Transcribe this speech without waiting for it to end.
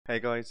Hey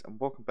guys, and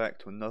welcome back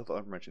to another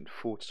Unreal Engine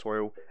 4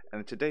 tutorial, and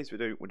in today's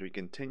video we're going to be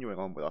continuing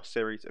on with our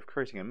series of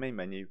creating a main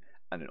menu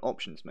and an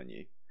options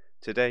menu.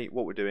 Today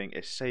what we're doing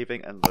is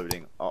saving and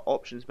loading our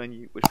options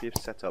menu, which we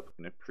have set up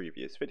in a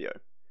previous video.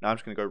 Now I'm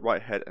just going to go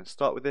right ahead and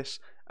start with this,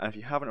 and if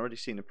you haven't already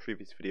seen the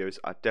previous videos,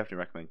 I definitely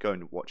recommend going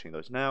and watching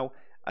those now,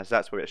 as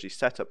that's where we actually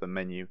set up the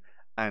menu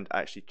and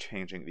actually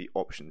changing the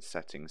options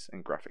settings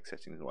and graphic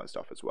settings and all that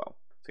stuff as well.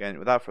 So again,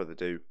 without further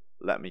ado,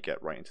 let me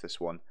get right into this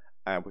one.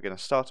 And we're going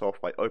to start off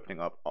by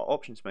opening up our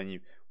options menu,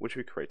 which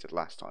we created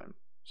last time.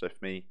 So for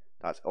me,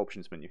 that's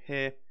options menu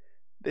here.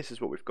 This is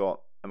what we've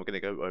got, and we're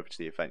going to go over to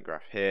the event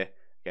graph here.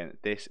 Again,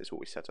 this is what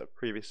we set up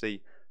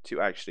previously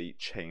to actually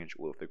change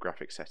all of the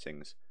graphic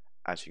settings,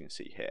 as you can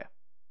see here.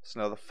 So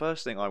now the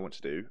first thing I want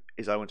to do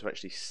is I want to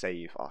actually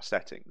save our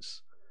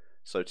settings.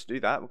 So to do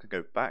that, we're going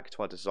to go back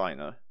to our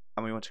designer,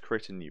 and we want to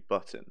create a new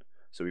button.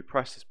 So we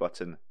press this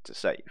button to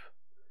save.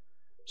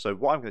 So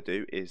what I'm going to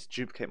do is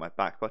duplicate my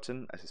back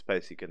button, as it's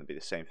basically going to be the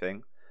same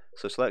thing.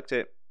 So select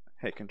it,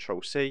 hit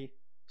Ctrl C,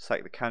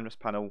 select the canvas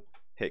panel,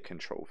 hit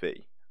Ctrl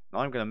V. Now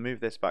I'm going to move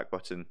this back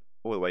button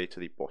all the way to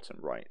the bottom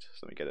right.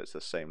 So let me get it to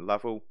the same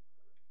level,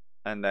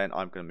 and then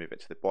I'm going to move it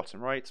to the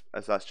bottom right,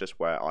 as that's just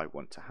where I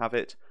want to have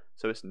it.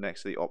 So it's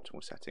next to the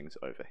optimal settings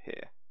over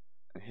here.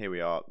 And here we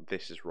are,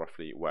 this is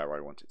roughly where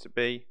I want it to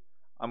be.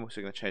 I'm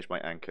also going to change my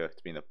anchor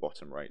to be in the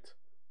bottom right,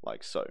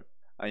 like so.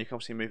 And you can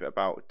obviously move it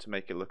about to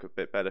make it look a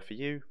bit better for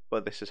you,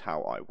 but this is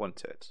how I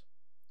want it.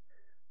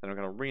 Then I'm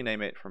going to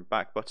rename it from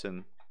back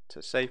button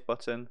to save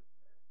button,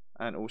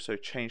 and also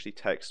change the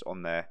text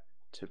on there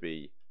to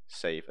be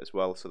save as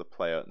well, so the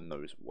player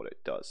knows what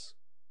it does.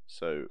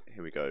 So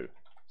here we go,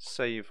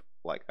 save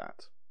like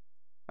that,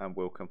 and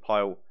we'll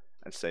compile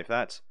and save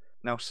that.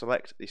 Now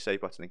select the save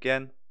button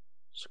again,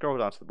 scroll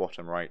down to the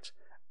bottom right,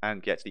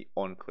 and get the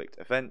on-clicked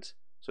event.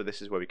 So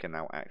this is where we can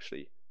now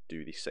actually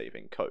do the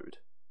saving code.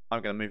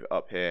 I'm going to move it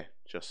up here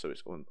just so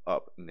it's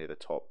up near the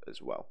top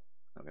as well.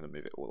 I'm going to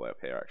move it all the way up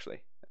here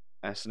actually.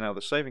 And so now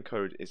the saving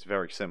code is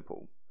very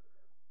simple.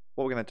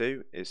 What we're going to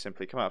do is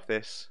simply come out of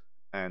this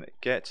and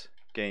get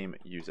game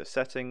user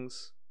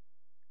settings,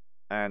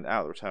 and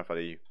out of the return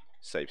value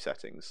save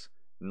settings.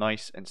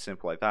 Nice and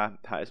simple like that.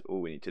 That is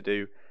all we need to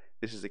do.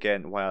 This is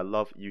again why I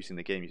love using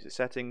the game user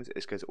settings,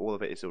 is because all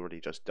of it is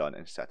already just done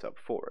and set up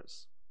for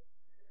us.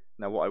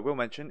 Now what I will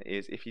mention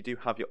is if you do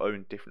have your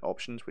own different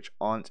options which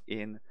aren't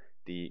in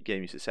the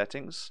game user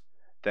settings,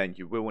 then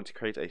you will want to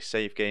create a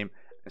save game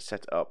and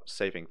set up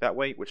saving that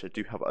way, which I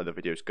do have other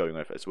videos going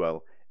over as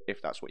well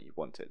if that's what you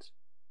wanted.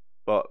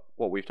 But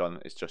what we've done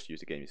is just use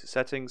the game user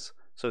settings,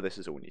 so this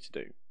is all we need to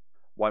do.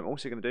 What I'm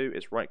also going to do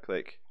is right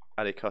click,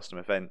 add a custom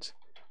event,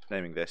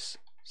 naming this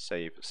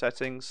save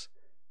settings,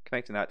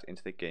 connecting that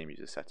into the game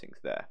user settings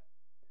there,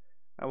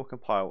 and we'll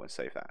compile and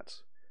save that.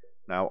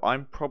 Now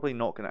I'm probably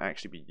not going to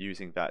actually be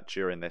using that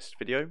during this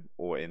video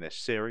or in this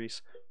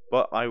series,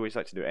 but I always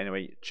like to do it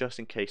anyway, just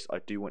in case I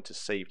do want to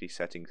save these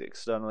settings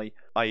externally,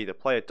 i.e. the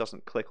player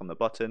doesn't click on the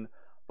button,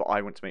 but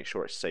I want to make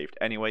sure it's saved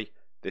anyway.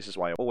 This is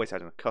why I always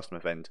add in a custom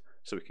event,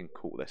 so we can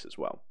call this as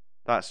well.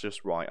 That's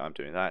just why I'm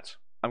doing that.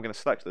 I'm going to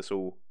select this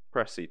all,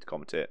 press C to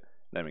comment it,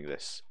 naming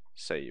this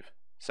save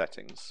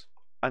settings.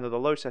 And the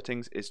load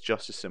settings is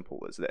just as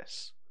simple as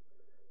this.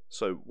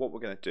 So what we're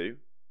going to do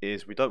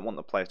is we don't want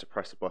the player to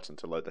press the button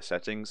to load the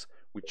settings,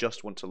 we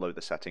just want to load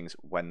the settings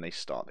when they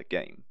start the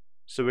game.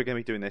 So we're going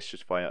to be doing this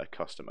just via a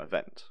custom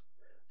event.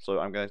 So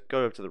I'm going to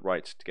go over to the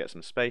right to get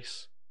some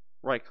space,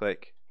 right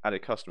click, add a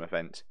custom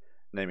event,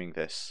 naming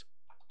this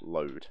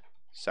load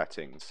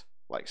settings,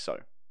 like so.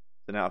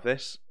 Then out of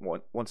this,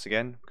 once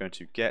again, we're going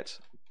to get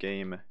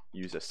game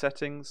user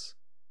settings,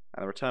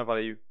 and the return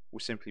value will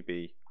simply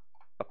be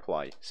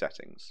apply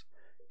settings.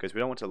 Because we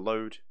don't want to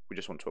load, we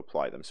just want to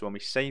apply them. So when we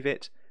save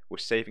it, we're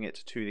saving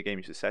it to the game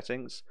user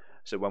settings.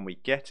 So when we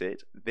get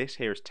it, this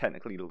here is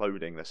technically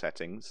loading the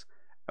settings,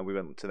 and we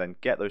want to then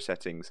get those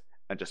settings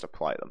and just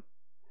apply them.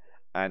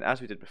 And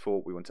as we did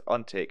before, we want to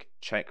untick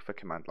check for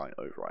command line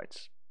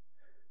overrides.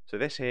 So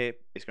this here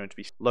is going to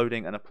be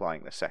loading and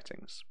applying the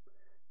settings.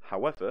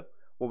 However,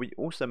 what we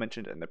also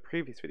mentioned in the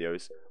previous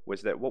videos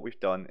was that what we've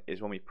done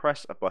is when we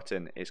press a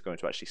button, it's going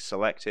to actually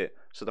select it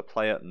so the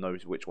player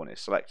knows which one is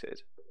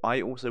selected.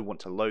 I also want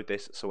to load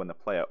this so when the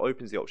player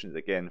opens the options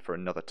again for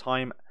another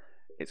time,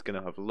 it's going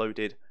to have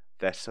loaded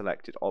their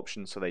selected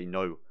options so they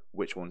know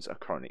which ones are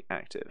currently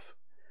active.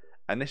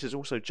 And this is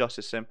also just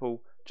as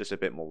simple, just a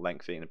bit more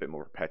lengthy and a bit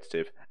more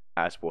repetitive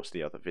as was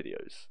the other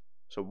videos.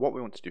 So what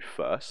we want to do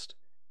first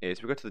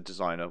is we go to the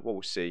designer. What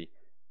we'll see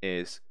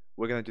is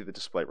we're going to do the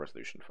display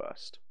resolution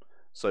first.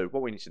 So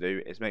what we need to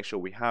do is make sure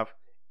we have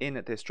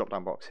in this drop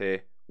down box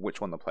here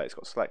which one the player's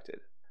got selected.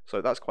 So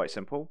that's quite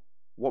simple.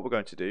 What we're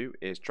going to do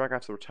is drag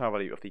out the return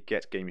value of the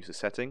get game user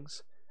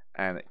settings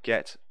and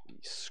get the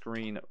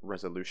screen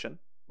resolution.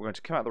 We're going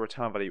to come out the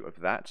return value of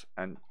that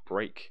and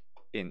break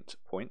int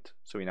point,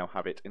 so we now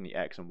have it in the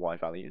x and y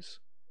values.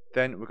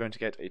 Then we're going to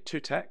get a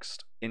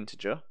toText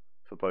integer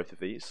for both of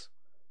these,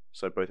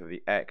 so both of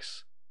the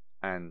x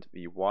and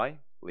the y,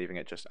 leaving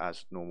it just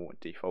as normal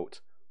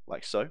default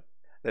like so.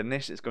 then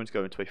this is going to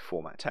go into a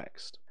format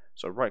text.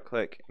 So right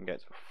click and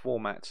get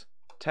format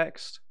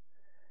text.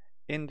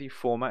 In the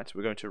format,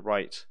 we're going to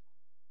write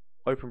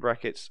open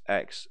brackets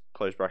x,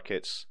 close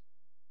brackets,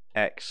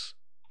 x,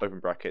 open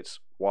brackets,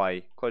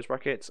 y, close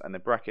brackets, and the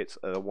brackets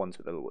are the ones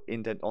with a little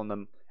indent on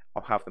them.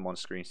 I'll have them on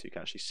screen so you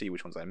can actually see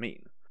which ones I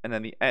mean. And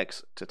then the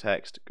x to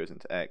text goes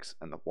into x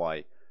and the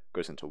y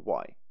goes into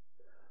y.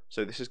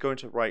 So this is going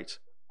to write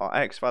our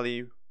x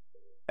value,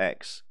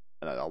 x,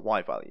 and then our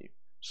y value.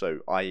 So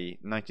i.e.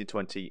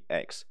 1920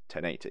 x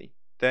 1080.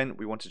 Then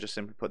we want to just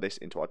simply put this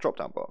into our drop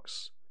down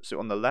box. So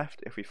on the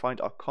left, if we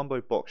find our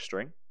combo box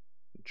string,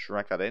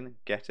 drag that in,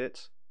 get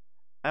it.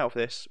 Out of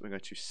this, we're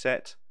going to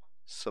set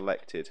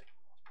selected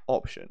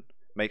option.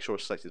 Make sure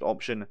it's selected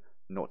option,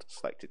 not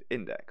selected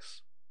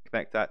index.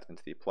 Connect that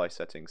into the apply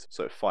settings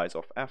so it fires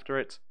off after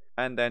it,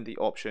 and then the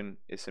option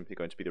is simply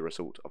going to be the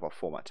result of our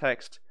format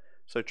text.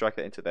 So drag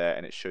that into there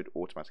and it should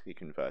automatically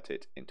convert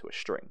it into a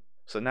string.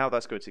 So now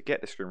that's going to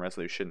get the screen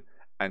resolution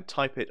and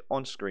type it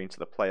on screen so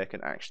the player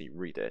can actually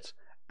read it,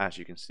 as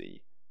you can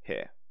see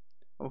here.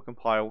 And we'll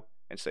compile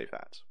and save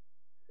that.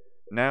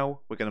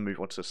 Now we're going to move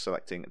on to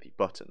selecting the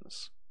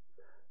buttons.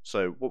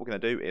 So what we're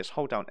going to do is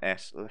hold down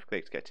S, left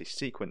click to get a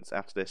sequence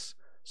after this,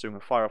 so we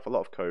can fire off a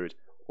lot of code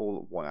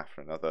all one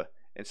after another.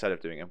 Instead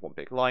of doing it in one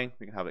big line,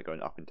 we can have it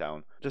going up and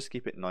down, just to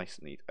keep it nice,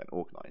 neat and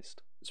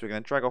organised. So we're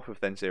going to drag off of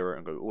then 0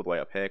 and go all the way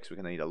up here because we're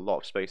going to need a lot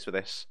of space for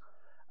this.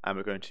 And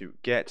we're going to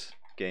get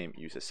game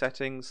user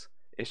settings.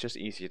 It's just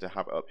easier to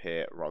have it up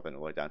here rather than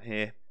all the way down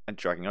here, and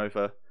dragging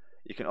over.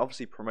 You can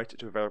obviously promote it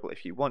to a variable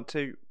if you want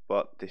to,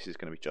 but this is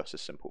going to be just as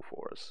simple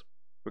for us.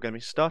 We're going to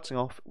be starting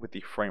off with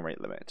the frame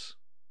rate limit,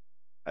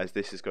 as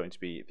this is going to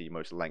be the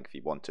most lengthy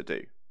one to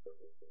do.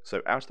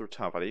 So out of the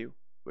return value,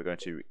 we're going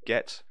to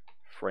get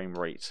frame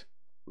rate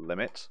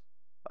limit,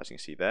 as you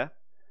can see there,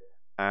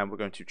 and we're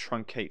going to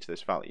truncate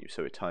this value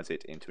so it turns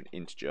it into an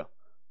integer,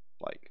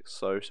 like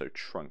so. So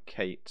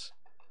truncate,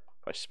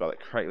 if I spell it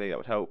correctly, that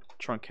would help.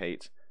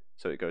 Truncate,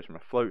 so it goes from a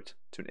float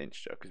to an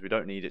integer, because we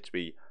don't need it to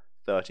be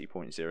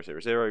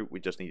 30.000, we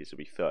just need it to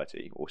be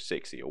 30 or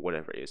 60 or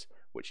whatever it is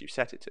which you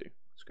set it to.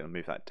 So I'm going to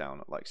move that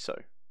down like so.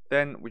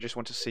 Then we just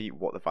want to see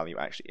what the value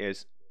actually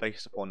is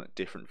based upon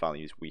different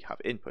values we have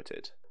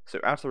inputted. So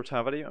out of the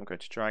return value, I'm going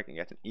to drag and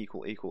get an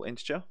equal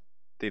integer.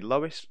 The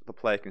lowest the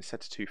player can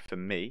set it to for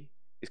me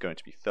is going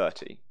to be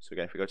 30. So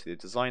again, if we go to the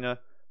designer,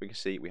 we can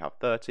see we have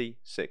 30,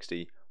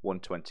 60,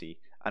 120,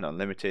 and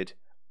unlimited.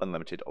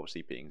 Unlimited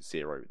obviously being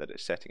 0 that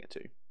it's setting it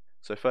to.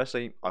 So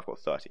firstly, I've got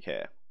 30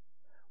 here.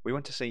 We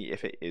want to see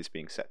if it is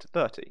being set to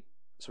 30.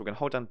 So we're going to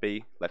hold down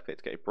B, left click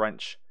to get a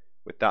branch,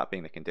 with that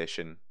being the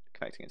condition,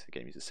 connecting into the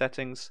game user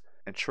settings,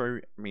 and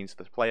true means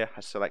the player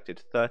has selected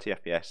 30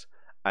 FPS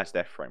as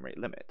their frame rate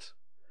limit.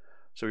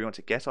 So we want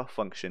to get our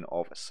function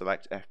of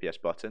select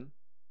FPS button,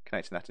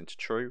 connecting that into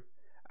true,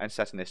 and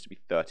setting this to be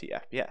 30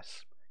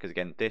 FPS, because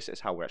again, this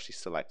is how we're actually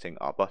selecting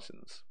our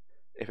buttons.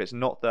 If it's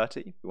not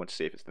 30, we want to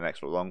see if it's the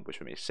next one along, which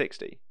for me is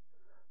 60.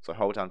 So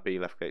hold down B,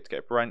 left click to get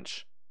a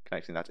branch,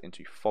 connecting that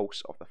into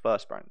false of the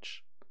first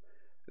branch.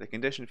 The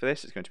condition for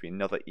this is going to be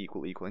another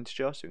equal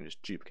integer, so we can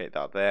just duplicate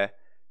that there,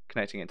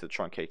 connecting it into the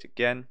truncate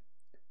again,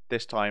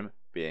 this time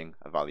being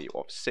a value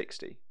of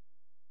 60. And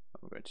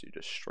we're going to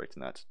just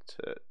straighten that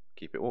to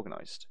keep it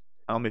organised.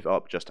 I'll move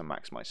up just to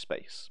maximize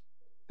space.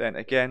 Then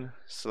again,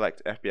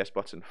 select FPS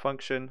button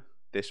function,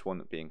 this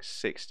one being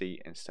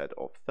 60 instead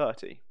of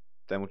 30.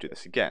 Then we'll do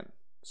this again.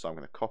 So I'm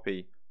going to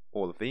copy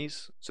all of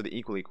these, so the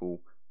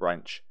equal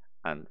branch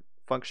and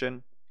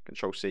function,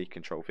 Control C,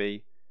 Control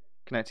V,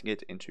 connecting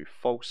it into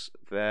false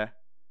there,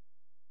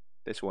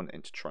 this one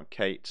into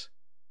truncate,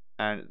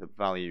 and the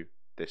value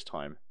this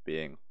time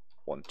being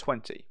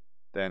 120.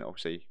 Then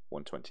obviously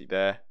 120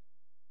 there,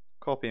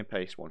 copy and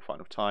paste one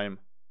final time,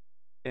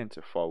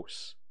 into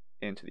false,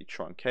 into the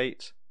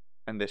truncate,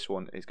 and this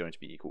one is going to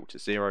be equal to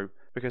 0,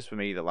 because for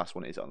me the last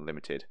one is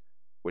unlimited,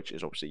 which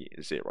is obviously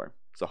 0.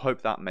 So I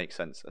hope that makes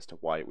sense as to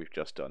why we've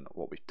just done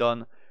what we've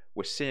done.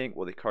 We're seeing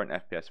what the current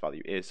FPS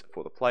value is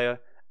for the player,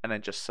 and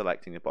then just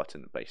selecting the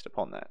button based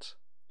upon that.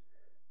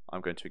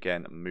 I'm going to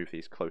again move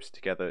these closer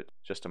together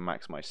just to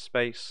maximize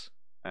space,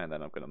 and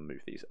then I'm going to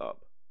move these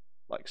up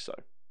like so.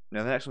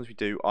 Now the next ones we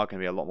do are going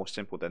to be a lot more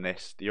simple than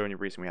this. The only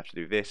reason we have to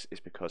do this is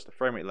because the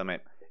frame rate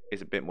limit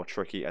is a bit more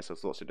tricky, as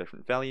there's lots of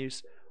different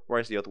values,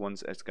 whereas the other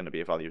ones is going to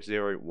be a value of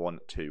 0, 1,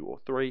 2 or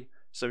 3,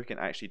 so we can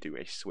actually do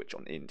a switch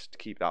on int to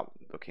keep that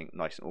looking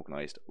nice and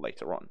organised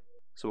later on.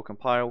 So we'll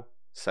compile,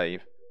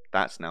 save,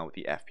 that's now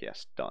the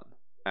FPS done.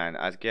 And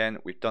as again,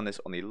 we've done this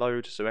on the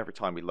load, so every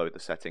time we load the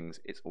settings,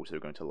 it's also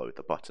going to load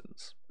the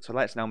buttons. So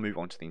let's now move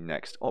on to the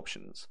next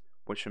options,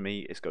 which for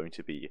me is going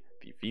to be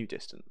the view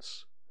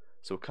distance.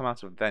 So we'll come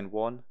out of then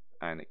 1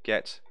 and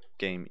get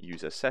game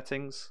user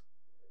settings,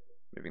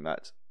 moving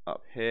that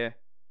up here.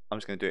 I'm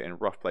just going to do it in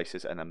rough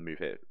places and then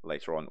move it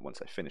later on once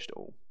I've finished it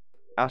all.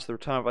 As to the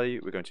return value,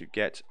 we're going to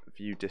get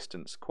view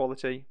distance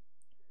quality.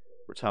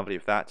 Return value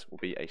of that will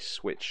be a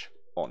switch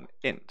on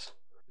int.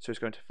 So it's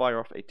going to fire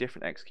off a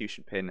different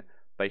execution pin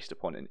based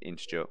upon an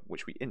integer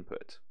which we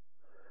input.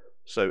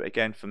 So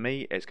again, for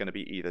me, it's going to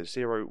be either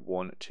 0,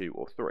 1, 2,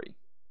 or 3.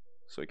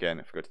 So again,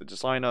 if we go to the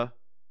designer,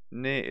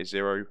 near is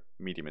 0,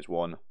 medium is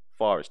 1,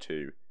 far is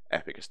 2,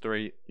 epic is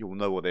 3. You'll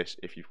know all this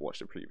if you've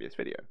watched a previous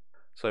video.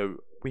 So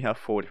we have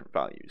 4 different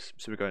values,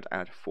 so we're going to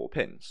add 4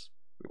 pins.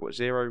 We've got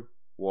 0,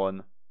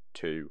 1,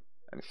 2,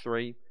 and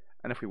 3.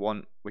 And if we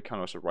want, we can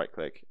also right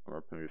click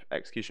and remove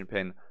execution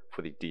pin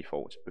for the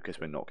default because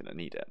we're not going to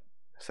need it.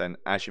 So then,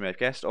 as you may have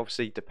guessed,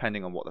 obviously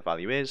depending on what the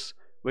value is,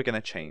 we're going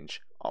to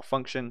change our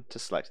function to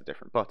select a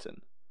different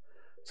button.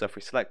 So if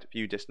we select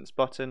view distance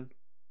button,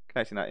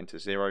 connecting that into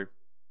 0,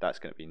 that's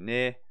going to be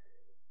near.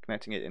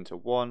 Connecting it into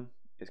 1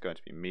 is going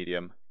to be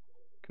medium.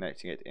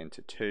 Connecting it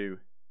into 2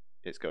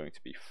 is going to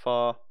be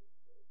far.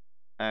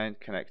 And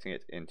connecting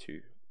it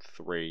into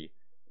 3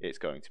 is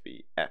going to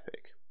be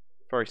epic.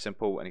 Very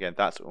simple, and again,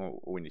 that's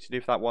all we need to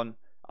do for that one.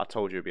 I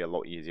told you it would be a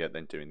lot easier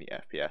than doing the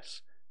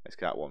FPS.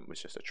 That one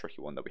was just a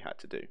tricky one that we had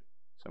to do.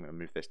 So I'm going to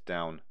move this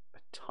down a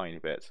tiny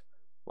bit,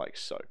 like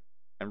so.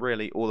 And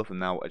really, all of them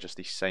now are just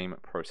the same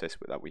process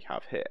that we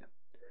have here.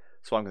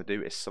 So what I'm going to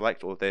do is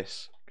select all of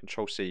this,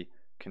 Control C,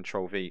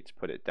 Control V to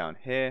put it down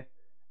here,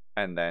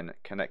 and then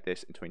connect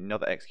this into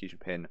another execution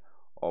pin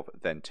of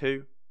then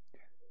 2,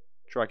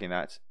 dragging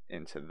that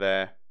into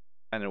there,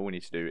 and then all we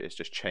need to do is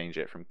just change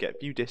it from get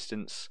view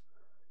distance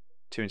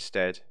to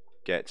instead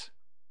get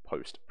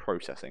post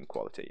processing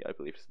quality, I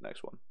believe is the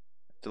next one.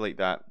 Delete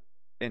that,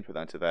 input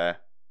that into there,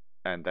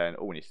 and then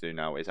all we need to do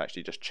now is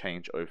actually just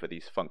change over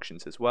these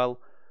functions as well.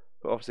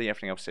 But obviously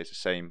everything else stays the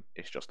same,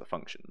 it's just the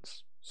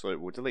functions. So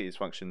we'll delete these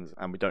functions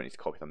and we don't need to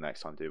copy them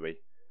next time, do we?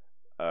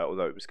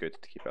 Although it was good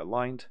to keep it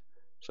aligned.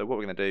 So what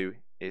we're going to do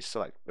is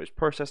select post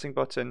processing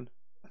button,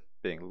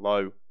 being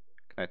low,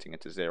 connecting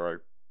it to 0,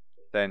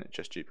 then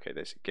just duplicate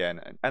this again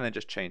and then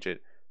just change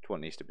it to what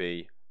it needs to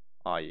be,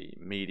 i.e.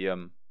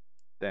 medium,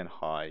 then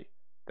high,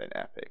 then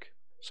epic.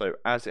 So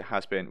as it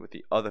has been with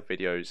the other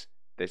videos,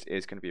 this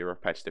is going to be a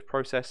repetitive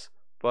process,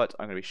 but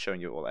I'm going to be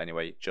showing you all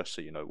anyway, just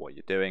so you know what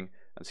you're doing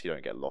and so you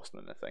don't get lost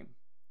in anything.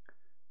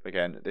 But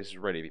again, this is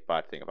really the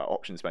bad thing about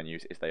options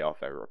menus, is they are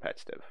very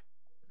repetitive.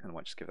 And I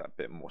might just give that a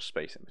bit more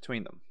space in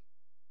between them.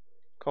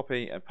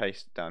 Copy and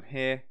paste down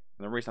here.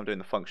 And the reason I'm doing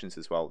the functions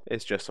as well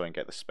is just so I can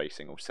get the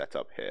spacing all set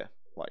up here,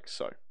 like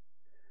so.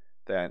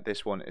 Then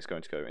this one is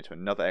going to go into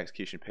another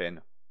execution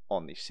pin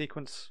on the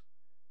sequence,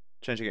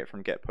 changing it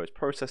from get post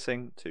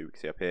processing to, you can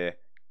see up here,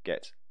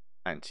 get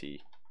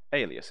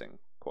anti-aliasing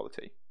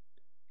quality.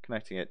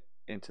 Connecting it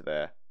into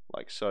there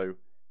like so,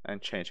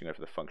 and changing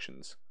over the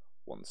functions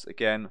once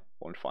again,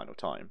 one final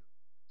time.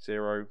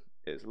 0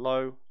 is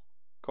low,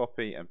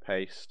 copy and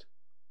paste.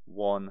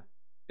 1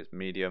 is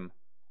medium,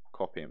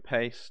 copy and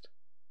paste.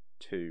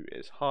 2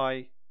 is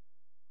high,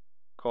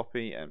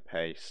 copy and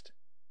paste.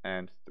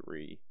 And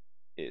 3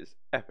 is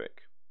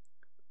epic.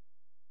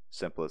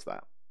 Simple as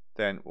that.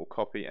 Then we'll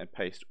copy and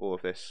paste all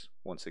of this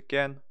once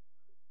again,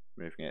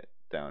 moving it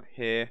down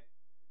here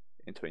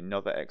into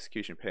another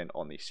execution pin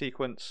on the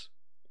sequence.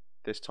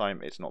 This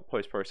time it's not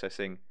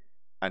post-processing,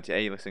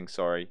 anti-aliasing,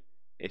 sorry,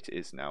 it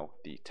is now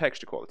the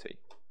texture quality.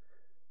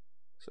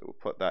 So we'll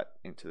put that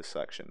into the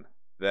section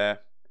there,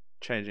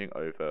 changing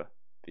over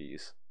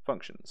these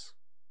functions.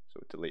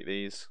 So we'll delete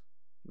these,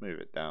 move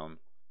it down,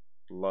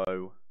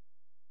 low,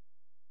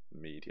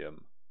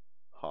 medium,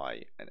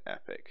 high, and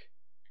epic,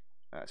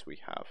 as we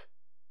have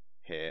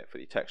here for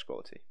the text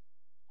quality.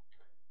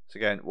 So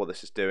again, what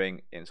this is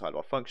doing inside of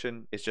our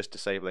function is just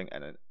disabling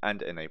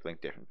and enabling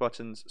different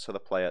buttons so the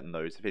player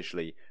knows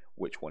visually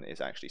which one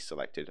is actually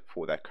selected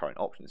for their current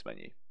options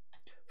menu,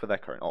 for their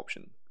current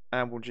option.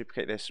 And we'll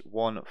duplicate this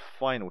one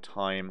final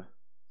time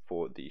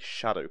for the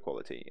shadow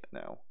quality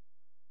now.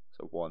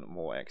 So one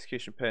more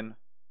execution pin,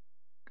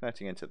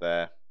 connecting into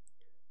there,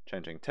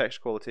 changing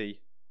text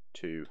quality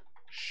to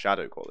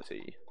shadow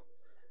quality.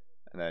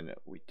 And then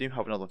we do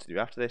have another one to do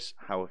after this,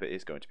 however it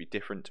is going to be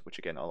different, which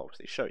again I'll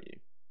obviously show you.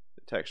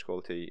 The text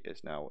quality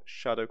is now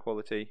shadow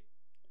quality,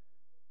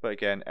 but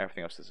again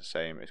everything else is the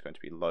same. It's going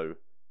to be low,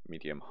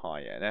 medium,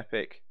 high, and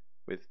epic,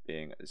 with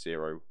being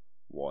 0,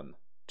 1,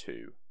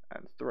 2,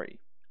 and 3.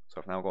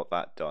 So I've now got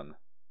that done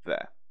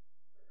there.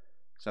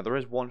 So now there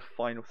is one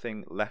final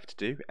thing left to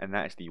do, and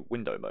that is the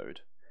window mode.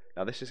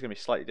 Now this is going to be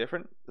slightly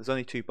different. There's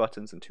only 2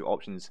 buttons and 2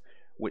 options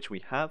which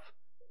we have,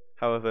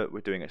 however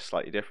we're doing it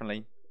slightly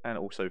differently and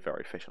also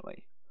very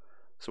efficiently.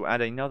 So we'll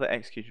add another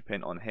execution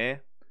pin on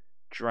here,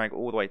 drag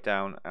all the way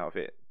down out of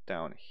it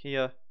down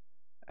here,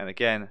 and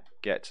again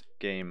get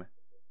game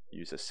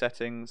user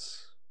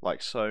settings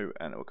like so,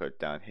 and it will go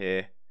down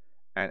here,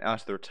 and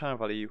out of the return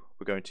value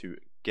we're going to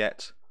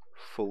get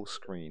full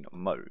screen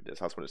mode.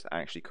 That's what it's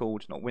actually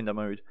called, not window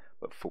mode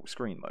but full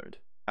screen mode.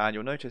 And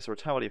you'll notice the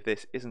return value of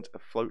this isn't a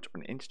float or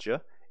an integer,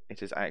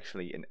 it is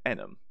actually an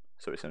enum,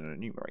 so it's an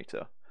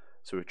enumerator.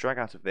 So we drag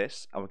out of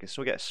this and we can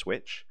still get a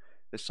switch,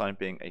 this time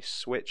being a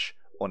switch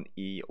on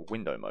E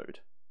window mode,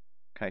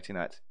 connecting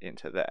that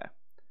into there.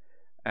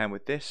 And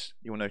with this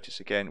you'll notice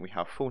again we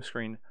have full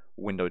screen,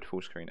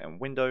 full screen, and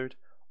windowed.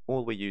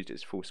 All we used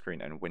is full screen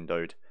and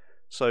windowed.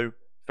 So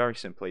very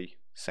simply,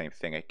 same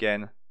thing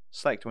again,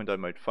 select window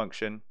mode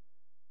function,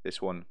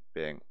 this one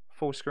being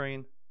full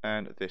screen,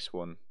 and this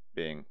one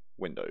being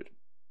windowed.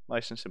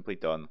 Nice and simply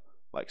done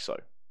like so.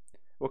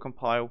 We'll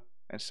compile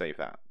and save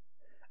that.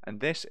 And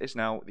this is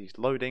now the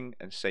loading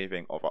and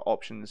saving of our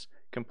options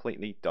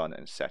completely done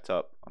and set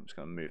up. I'm just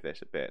going to move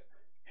this a bit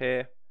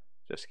here,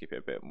 just to keep it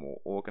a bit more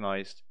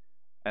organized.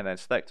 And then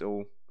select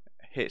all,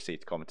 hit C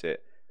to comment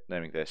it,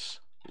 naming this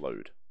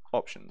load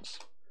options.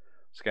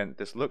 So again,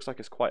 this looks like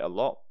it's quite a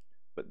lot,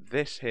 but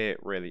this here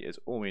really is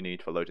all we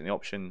need for loading the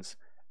options.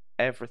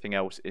 Everything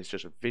else is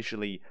just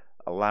visually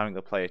allowing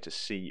the player to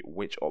see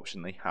which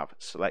option they have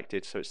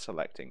selected, so it's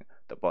selecting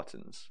the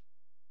buttons.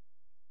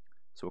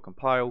 So we'll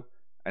compile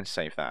and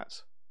save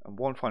that. And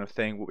one final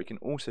thing, what we can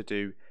also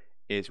do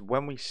is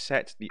when we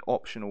set the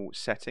optional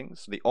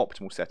settings, the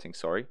optimal settings,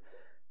 sorry,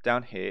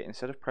 down here,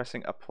 instead of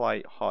pressing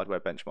apply hardware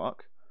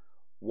benchmark,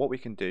 what we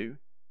can do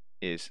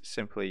is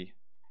simply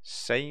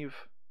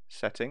save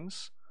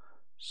settings.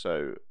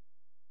 So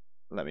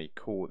let me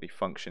call the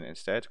function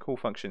instead, call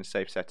function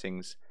save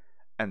settings,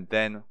 and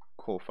then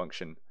call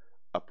function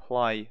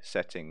apply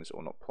settings,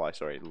 or not apply,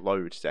 sorry,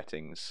 load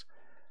settings.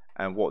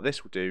 And what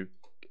this will do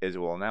is it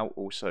will now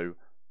also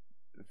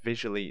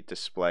visually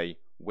display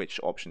which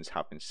options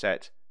have been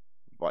set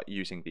by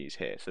using these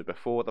here. So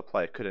before the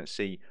player couldn't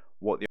see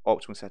what the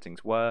optimal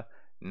settings were,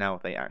 now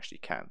they actually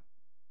can.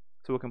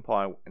 So we'll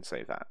compile and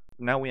save that.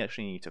 Now we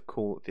actually need to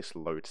call this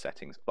load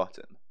settings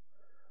button.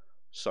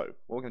 So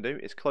what we're going to do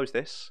is close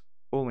this.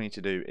 All we need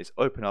to do is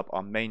open up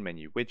our main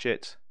menu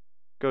widget,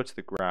 go to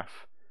the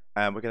graph,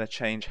 and we're going to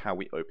change how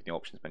we open the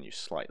options menu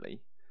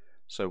slightly.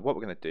 So what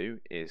we're going to do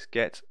is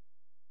get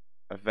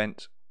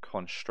event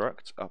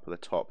construct up at the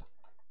top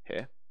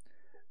here,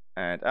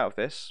 and out of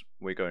this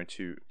we're going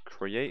to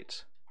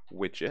create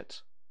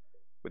widget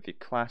with the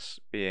class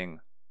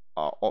being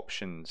our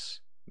options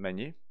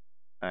menu,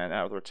 and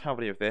out of the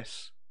totality of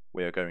this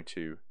we are going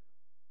to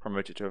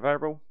promote it to a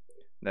variable,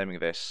 naming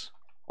this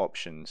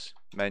options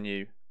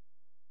menu,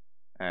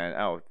 and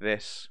out of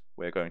this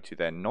we're going to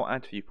then not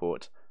add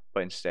viewport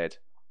but instead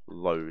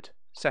load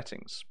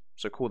settings.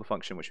 So call the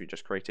function which we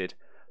just created,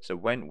 so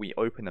when we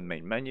open the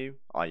main menu,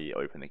 i.e.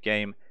 open the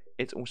game,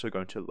 it's also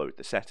going to load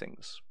the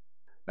settings.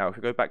 Now if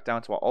we go back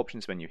down to our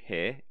options menu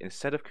here,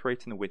 instead of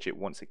creating the widget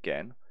once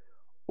again,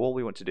 all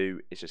we want to do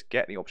is just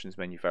get the options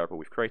menu variable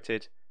we've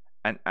created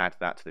and add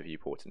that to the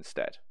viewport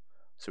instead.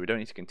 So we don't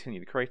need to continue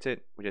to create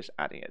it, we're just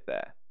adding it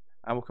there.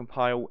 And we'll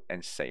compile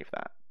and save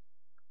that.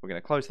 We're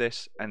going to close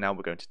this, and now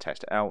we're going to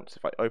test it out. So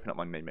if I open up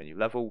my main menu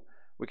level,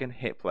 we can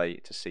hit play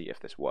to see if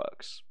this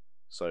works.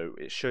 So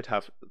it should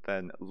have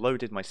then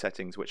loaded my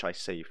settings which I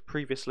saved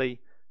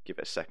previously. Give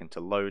it a second to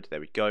load, there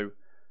we go.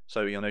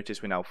 So you'll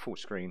notice we're now full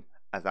screen,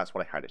 as that's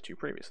what I had it to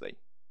previously.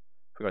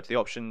 If we go to the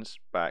options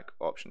back,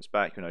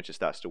 you'll notice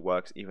that still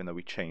works even though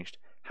we changed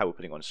how we're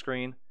putting on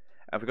screen.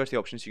 And if we go to the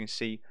options, you can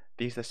see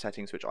these are the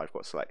settings which I've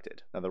got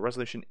selected. Now the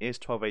resolution is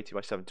 1280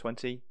 by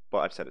 720, but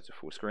I've set it to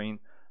full screen.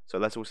 So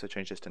let's also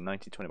change this to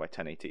 1920 by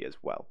 1080 as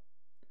well.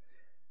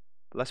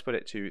 But let's put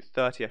it to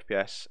 30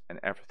 FPS and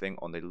everything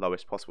on the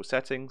lowest possible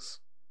settings.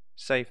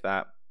 Save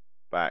that,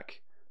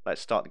 back.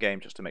 Let's start the game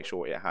just to make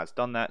sure it has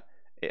done that.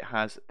 It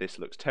has. This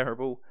looks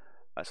terrible.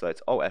 So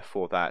let's Alt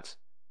F4 that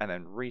and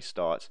then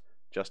restart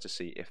just to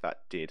see if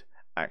that did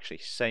actually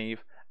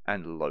save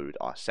and load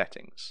our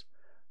settings.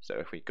 So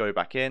if we go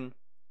back in,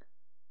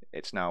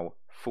 it's now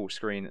full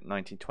screen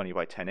 1920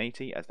 by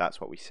 1080 as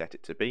that's what we set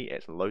it to be.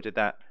 It's loaded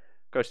that.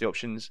 Go to the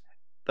options,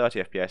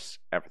 30 FPS,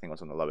 everything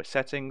was on the lowest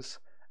settings,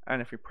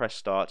 and if we press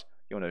start,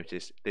 you'll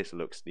notice this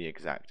looks the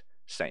exact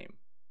same.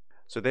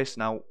 So this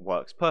now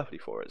works perfectly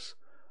for us.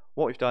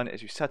 What we've done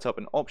is we've set up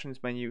an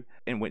options menu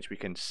in which we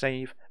can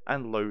save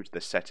and load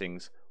the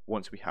settings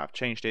once we have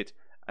changed it,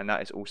 and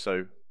that is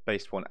also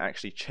based upon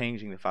actually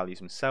changing the values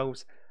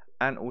themselves,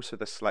 and also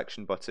the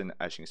selection button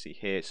as you can see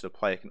here, so the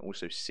player can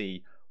also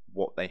see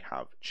what they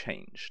have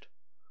changed.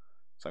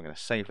 So I'm going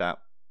to save that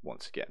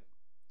once again.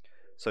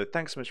 So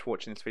thanks so much for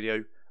watching this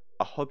video.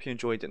 I hope you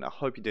enjoyed it and I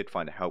hope you did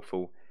find it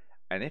helpful,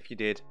 and if you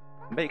did,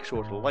 make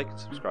sure to like and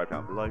subscribe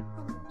down below.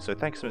 So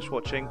thanks so much for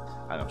watching,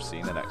 and I'll see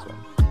you in the next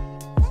one.